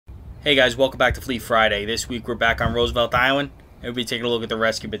Hey guys, welcome back to Fleet Friday. This week we're back on Roosevelt Island and we'll be taking a look at the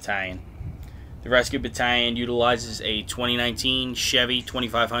Rescue Battalion. The Rescue Battalion utilizes a 2019 Chevy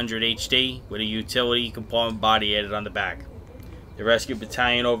 2500 HD with a utility compartment body added on the back. The Rescue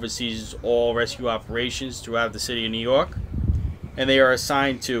Battalion oversees all rescue operations throughout the city of New York, and they are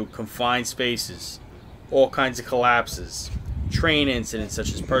assigned to confined spaces, all kinds of collapses, train incidents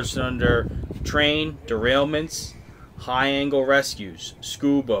such as person under train, derailments, high-angle rescues,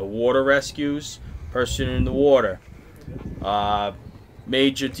 SCUBA, water rescues, person in the water,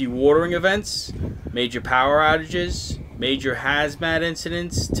 major dewatering events, major power outages, major hazmat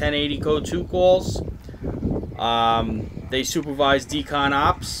incidents, 1080 code 2 calls. They supervise Decon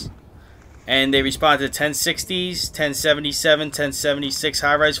Ops, and they respond to 1060s, 1077, 1076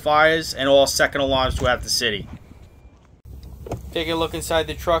 high-rise fires, and all second alarms throughout the city. Taking a look inside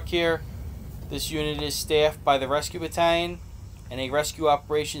the truck here. This unit is staffed by the Rescue Battalion and a Rescue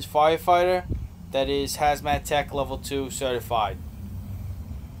Operations Firefighter that is Hazmat Tech Level 2 certified.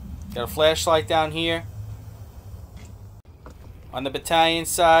 Got a flashlight down here. On the battalion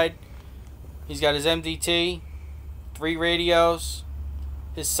side, he's got his MDT, 3 radios,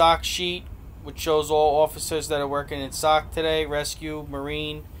 his SOC sheet, which shows all officers that are working in SOC today, Rescue,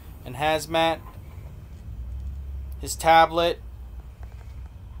 Marine, and Hazmat, his tablet,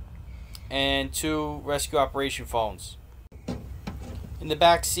 and 2 rescue operation phones. In the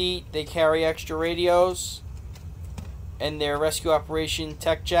back seat, they carry extra radios and their rescue operation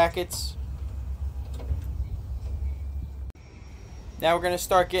tech jackets. Now we're going to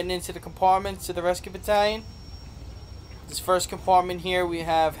start getting into the compartments of the Rescue Battalion. This first compartment here, we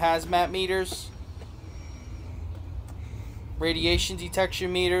have hazmat meters, radiation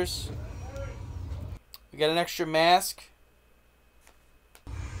detection meters. We got an extra mask.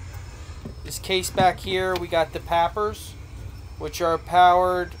 This case back here, we got the PAPRs, which are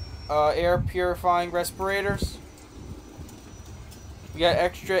powered air purifying respirators. We got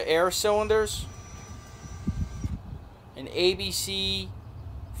extra air cylinders, an ABC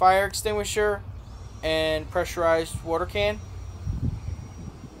fire extinguisher, and pressurized water can.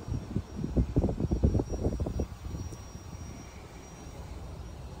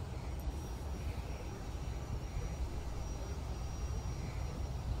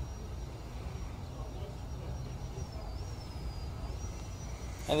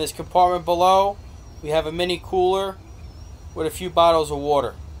 And this compartment below, we have a mini cooler with a few bottles of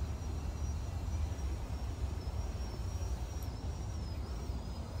water.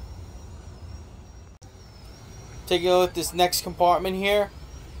 Taking a look at this next compartment here,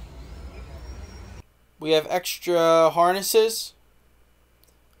 we have extra harnesses,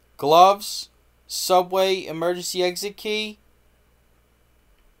 gloves, subway emergency exit key,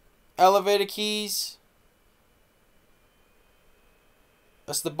 elevator keys.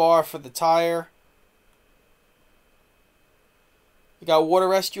 That's the bar for the tire. We got water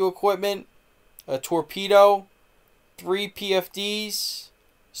rescue equipment, a torpedo, 3 PFDs,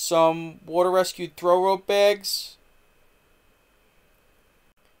 some water rescue throw rope bags.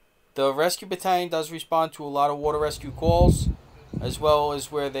 The Rescue Battalion does respond to a lot of water rescue calls, as well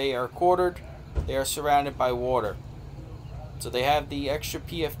as where they are quartered. They are surrounded by water. So they have the extra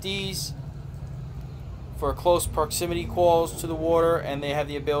PFDs for close proximity calls to the water, and they have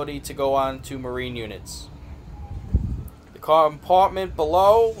the ability to go on to marine units. The compartment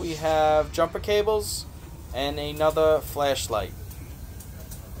below, we have jumper cables and another flashlight.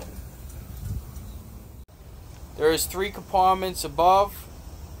 There is 3 compartments above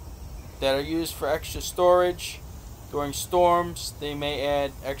that are used for extra storage. During storms, they may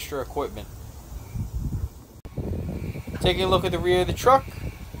add extra equipment. Taking a look at the rear of the truck.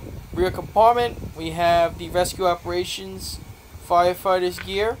 Rear compartment, we have the Rescue Operations Firefighter's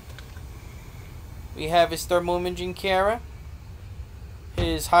gear. We have his thermal imaging camera,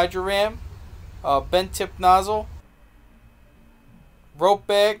 his hydroram, bent tip nozzle, rope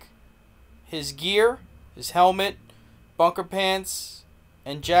bag, his gear, his helmet, bunker pants,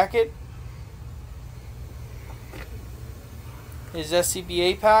 and jacket, his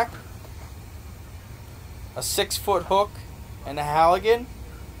SCBA pack, a 6-foot hook, and a Halligan.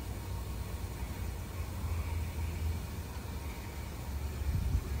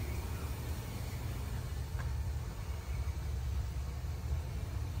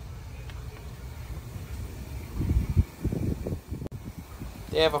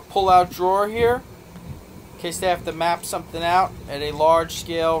 They have a pull-out drawer here in case they have to map something out at a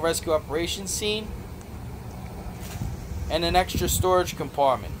large-scale rescue operations scene, and an extra storage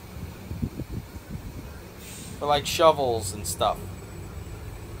compartment for like shovels and stuff.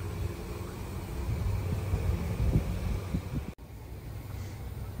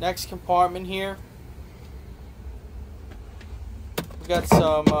 Next compartment here, we got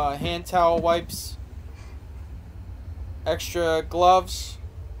some hand towel wipes, extra gloves,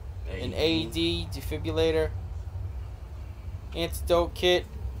 an AED defibrillator, antidote kit,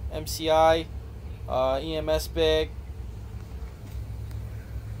 MCI, EMS bag,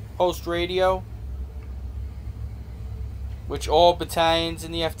 post radio, which all battalions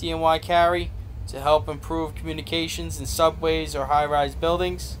in the FDNY carry to help improve communications in subways or high-rise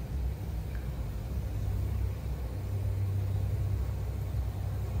buildings.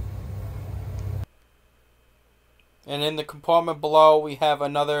 And in the compartment below, we have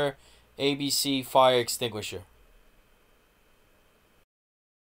another ABC fire extinguisher.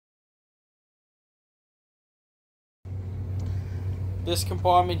 This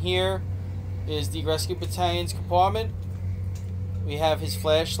compartment here is the Rescue Battalion's compartment. We have his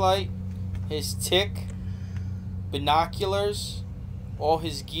flashlight, his tick, binoculars, all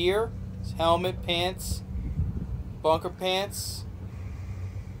his gear, his helmet, pants, bunker pants,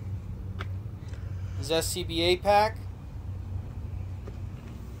 his SCBA pack.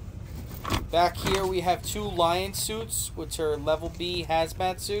 Back here we have 2 Lion suits, which are level B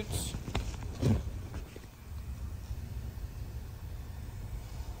hazmat suits.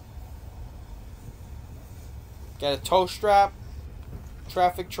 Got a tow strap,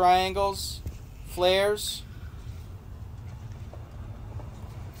 traffic triangles, flares.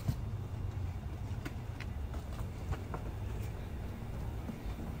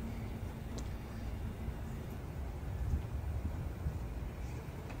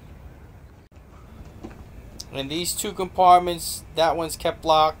 And these 2 compartments, that one's kept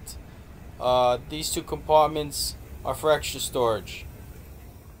locked. These 2 compartments are for extra storage.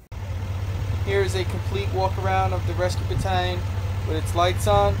 Here is a complete walk around of the Rescue Battalion with its lights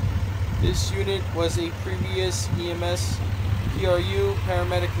on. This unit was a previous EMS PRU,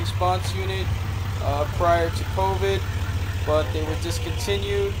 paramedic response unit, prior to COVID, but they were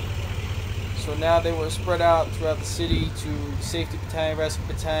discontinued. So now they were spread out throughout the city to Safety Battalion, Rescue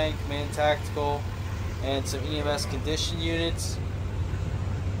Battalion, Command Tactical, and some EMS condition units.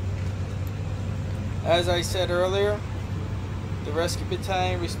 As I said earlier, the Rescue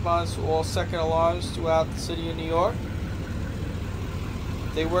Battalion responds to all second alarms throughout the city of New York.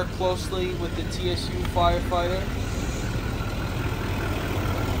 They work closely with the TSU Firefighter,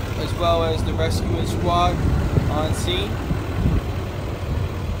 as well as the rescuing squad on scene.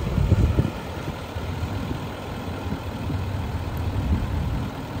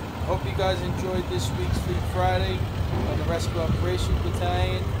 Hope you guys enjoyed this week's Fleet Friday on the Rescue Operations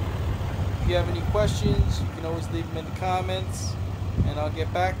Battalion. If you have any questions, you can always leave them in the comments, and I'll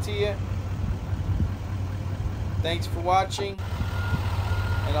get back to you. Thanks for watching,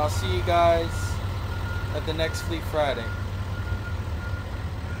 and I'll see you guys at the next Fleet Friday.